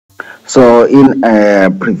So in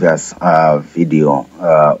a previous video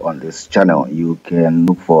on this channel, you can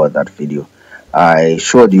look for that video. I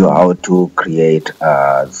showed you how to create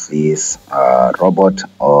this robot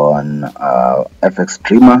on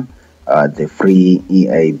FXDREEMA, the free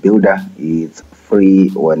EA builder. It's free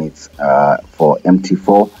when it's for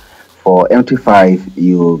MT4. For MT5,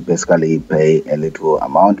 you basically pay a little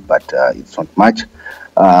amount, but it's not much.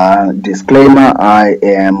 Disclaimer, I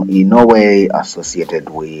am in no way associated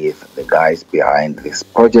with the guys behind this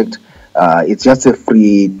project. It's just a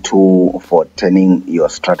free tool for turning your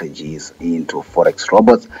strategies into Forex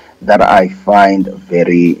robots that I find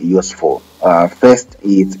very useful. First,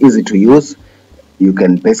 it's easy to use. You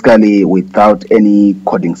can basically, without any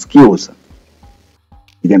coding skills,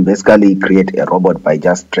 you can basically create a robot by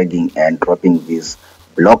just dragging and dropping these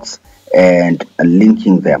blocks and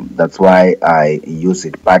linking them. That's why I use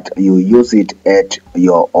it, but you use it at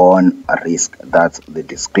your own risk. That's the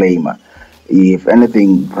disclaimer. If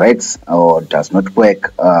anything breaks or does not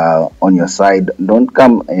work on your side, don't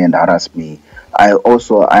come and harass me. I'm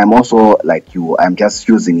also like you. I'm just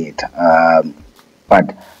using it,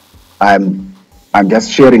 but I'm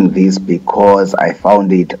just sharing this because I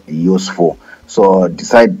found it useful. So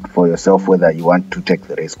decide for yourself whether you want to take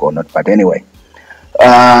the risk or not. But anyway,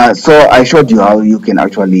 so I showed you how you can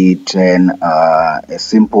actually turn a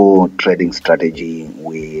simple trading strategy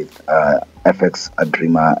with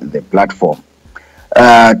FXDREEMA, the platform.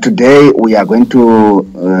 Today we are going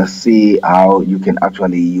to see how you can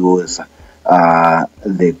actually use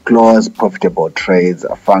the close profitable trades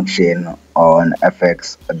function on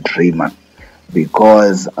FXDREEMA,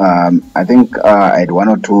 because I think I had one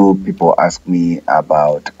or two people ask me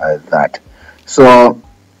about that. So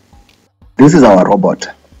this is our robot.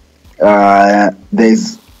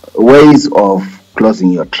 There's ways of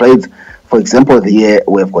closing your trades. For example, here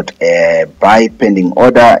we've got a buy pending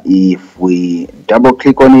order. If we double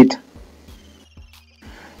click on it,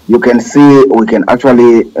 you can see we can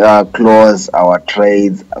actually close our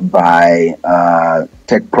trades by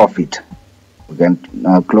take profit. We can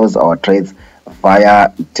close our trades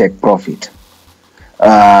via take profit.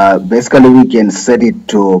 Basically, we can set it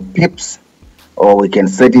to pips, or we can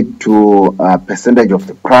set it to percentage of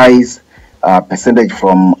the price, percentage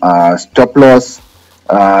from stop loss,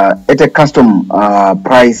 at a custom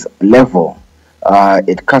price level,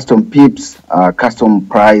 at custom pips, custom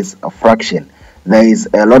price fraction. There is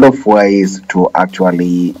a lot of ways to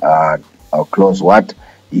actually close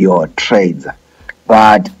your trades,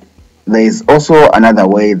 but there is also another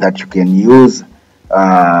way that you can use.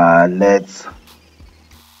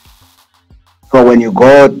 So when you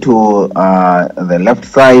go to the left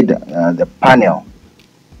side, the panel,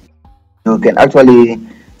 you can actually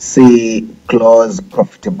see close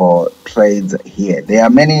profitable trades here. There are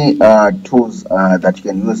many tools that you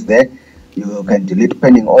can use there. You can delete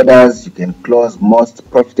pending orders, you can close most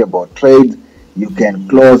profitable trades, you can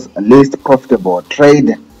close least profitable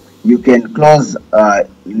trade, you can close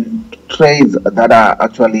trades that are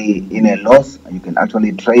actually in a loss. You can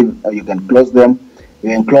actually you can close them. You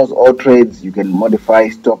can close all trades. You can modify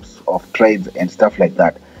stops of trades and stuff like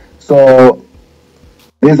that. So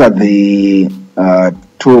these are the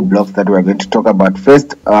two blocks that we're going to talk about.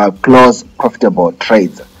 First, close profitable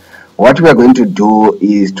trades. What we are going to do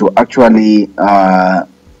is to actually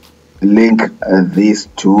link these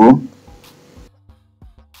to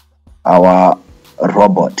our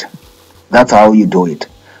robot. That's how you do it.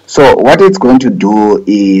 So what it's going to do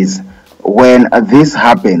is, when this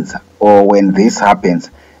happens, or when this happens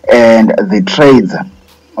and the trades,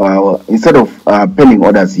 instead of pending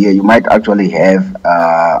orders here, you might actually have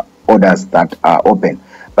orders that are open.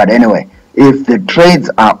 But anyway, if the trades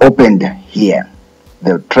are opened here,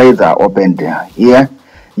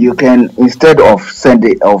 you can, instead of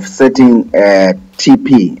setting a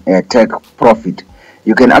TP, a take profit,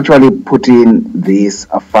 you can actually put in this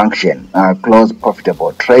function, close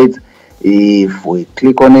profitable trades. If we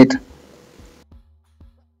click on it,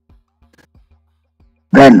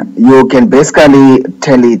 then you can basically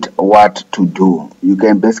tell it what to do. You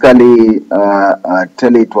can basically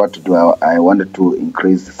tell it what to do. I wanted to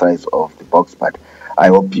increase the size of the box, but I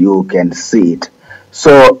hope you can see it.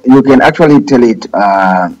 So you can actually tell it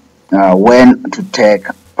when to take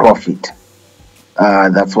profit.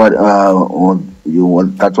 That's what we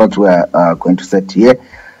are going to set here.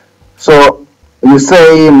 So you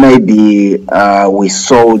say maybe we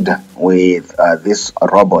sold with this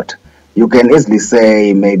robot. You can easily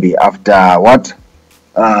say maybe after what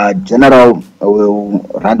general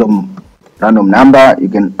random number. You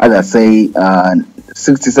can either say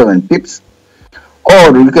 67 pips,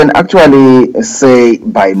 or you can actually say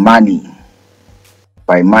by money.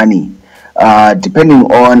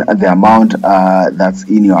 depending on the amount that's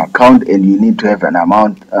in your account, and you need to have an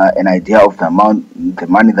idea of the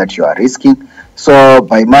money that you are risking. So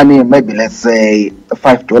by money, maybe let's say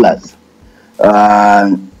 $5.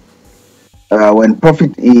 When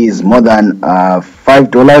profit is more than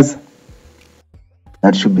 $5,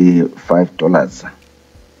 that should be $5.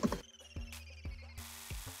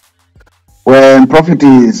 When profit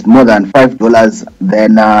is more than $5,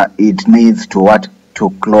 then it needs to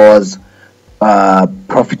close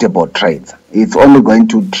profitable trades. It's only going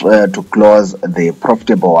to close the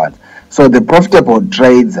profitable ones. So the profitable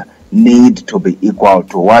trades need to be equal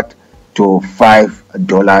to to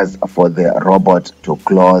 $5 for the robot to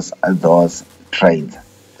close those trades.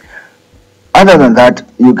 Other than that,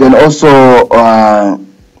 you can also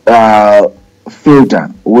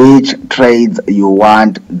filter which trades you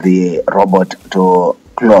want the robot to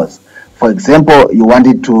close. For example, you want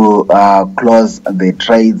it to close the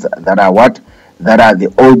trades that are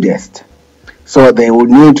the oldest. So they will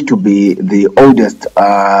need to be the oldest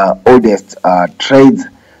trades,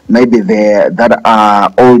 maybe that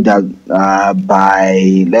are older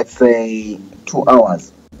by, let's say, 2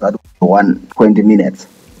 hours. That would be 20 minutes.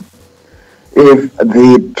 If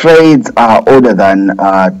the trades are older than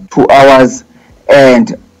 2 hours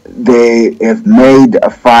and they have made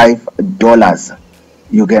 $5,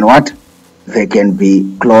 you can they can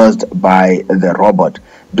be closed by the robot.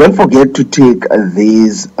 Don't forget to tick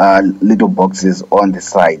these little boxes on the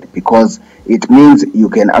side, because it means you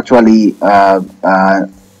can actually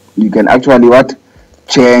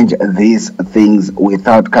change these things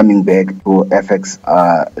without coming back to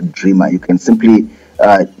FXDREEMA. You can simply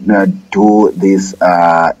do these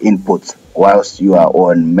inputs whilst you are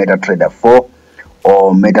on MetaTrader 4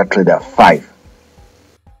 or MetaTrader 5.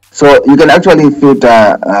 So you can actually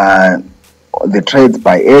filter the trades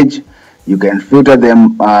by age. You can filter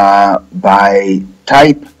them by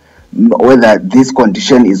type, whether this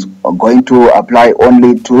condition is going to apply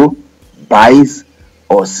only to buys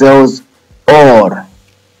or sells, or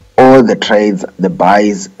all the trades, the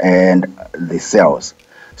buys and the sells.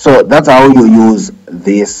 So that's how you use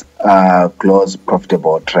this close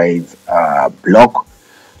profitable trades block.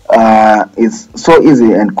 It's so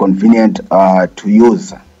easy and convenient to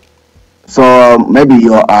use. So maybe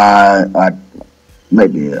you are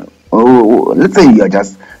let's say you are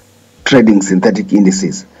just trading synthetic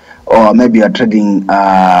indices, or maybe you are trading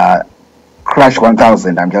Crash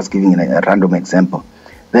 1000. I'm just giving a random example.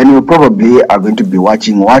 Then you probably are going to be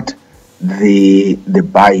watching the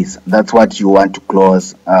buys. That's what you want to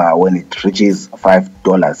close when it reaches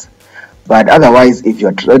 $5. But otherwise, if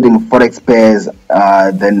you're trading forex pairs,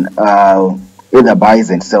 then either buys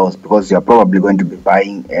and sells, because you're probably going to be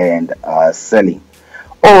buying and selling.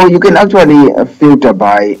 Or you can actually filter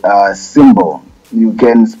by symbol. You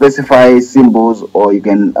can specify symbols, or you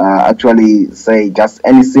can actually say just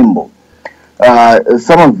any symbol.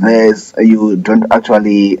 Some of this you don't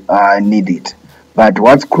actually need it, but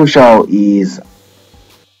what's crucial is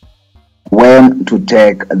when to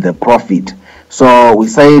take the profit. So we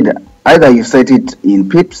said either you set it in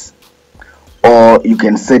pips, or you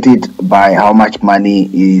can set it by how much money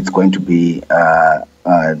it's going to be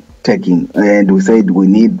taking. And we said we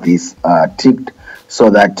need this ticked,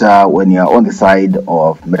 so that when you're on the side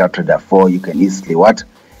of MetaTrader 4, you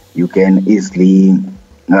can easily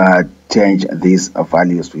change these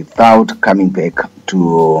values without coming back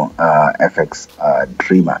to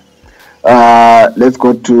FXDREEMA. Let's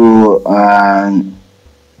go to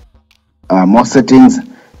more settings.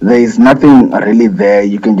 There is nothing really there.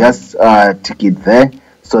 You can just tick it there,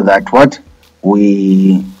 so that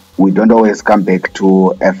we don't always come back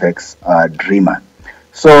to FXDREEMA.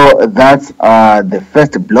 So that's the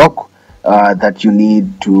first block that you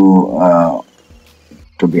need to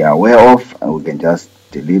be aware of. We can just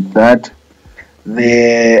delete that.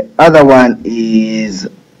 The other one is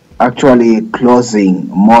actually closing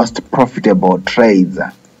most profitable trades.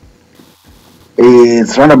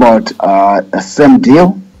 It's round about the same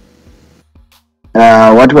deal.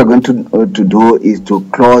 What we're going to do is to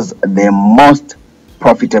close the most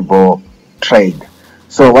profitable trade.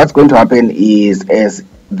 So what's going to happen is, as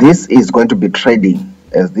this is going to be trading,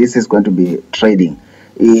 it's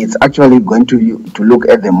actually going to look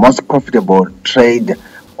at the most profitable trade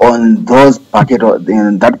on in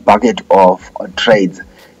that bucket of trades,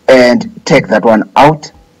 and take that one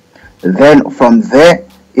out. Then from there,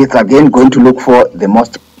 it's again going to look for the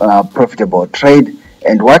most profitable trade,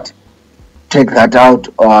 and take that out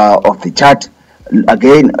of the chart.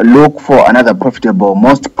 Again, look for another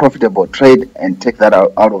most profitable trade, and take that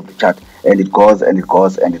out of the chart, and it goes and it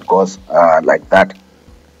goes and it goes like that.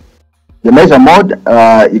 The measure mode,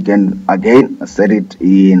 you can again set it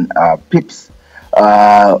in pips.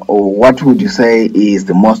 What would you say is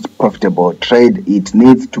the most profitable trade? It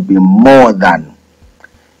needs to be more than,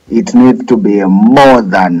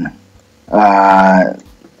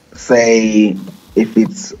 say, if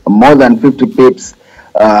it's more than 50 pips,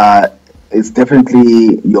 it's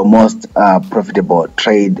definitely your most profitable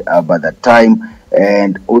trade by that time.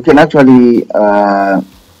 And we can actually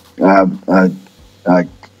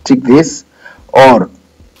tick this, or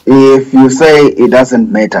if you say it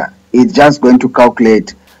doesn't matter, it's just going to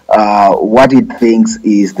calculate what it thinks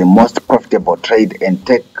is the most profitable trade and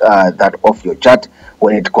take that off your chart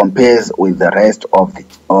when it compares with the rest of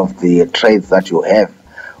the trades that you have.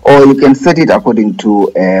 Or you can set it according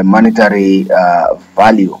to a monetary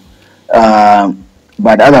value.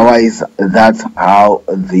 But otherwise, that's how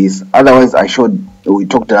this. Otherwise, we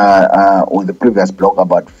talked on the previous blog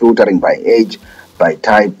about filtering by age, by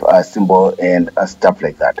type, symbol, and stuff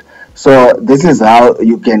like that. So this is how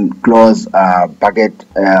you can close a bucket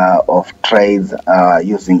of trades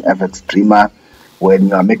using FXDREEMA when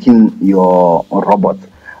you are making your robot.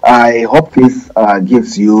 I hope this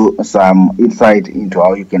gives you some insight into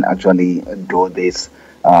how you can actually do this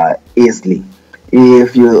easily.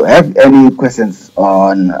 If you have any questions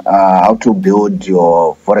on how to build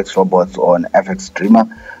your Forex robots on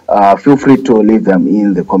FXDREEMA, feel free to leave them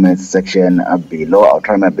in the comments section below. I'll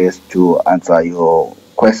try my best to answer your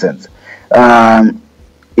questions.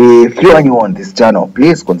 If you are new on this channel,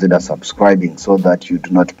 please consider subscribing so that you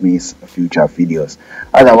do not miss future videos.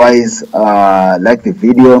 Otherwise, like the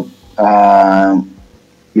video.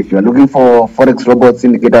 If you are looking for Forex robots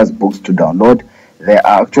indicators books to download, there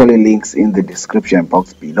are actually links in the description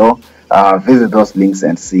box below. Visit those links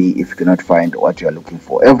and see if you cannot find what you are looking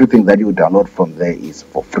for. Everything that you download from there is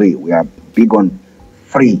for free. We are big on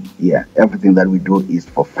free. Yeah, everything that we do is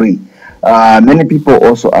for free. Many people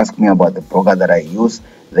also ask me about the broker that I use.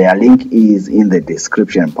 Their link is in the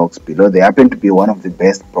description box below. They happen to be one of the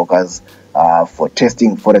best brokers for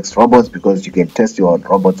testing Forex robots, because you can test your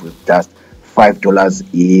robots with just $5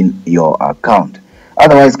 in your account.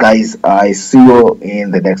 Otherwise, guys, I see you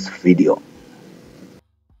in the next video.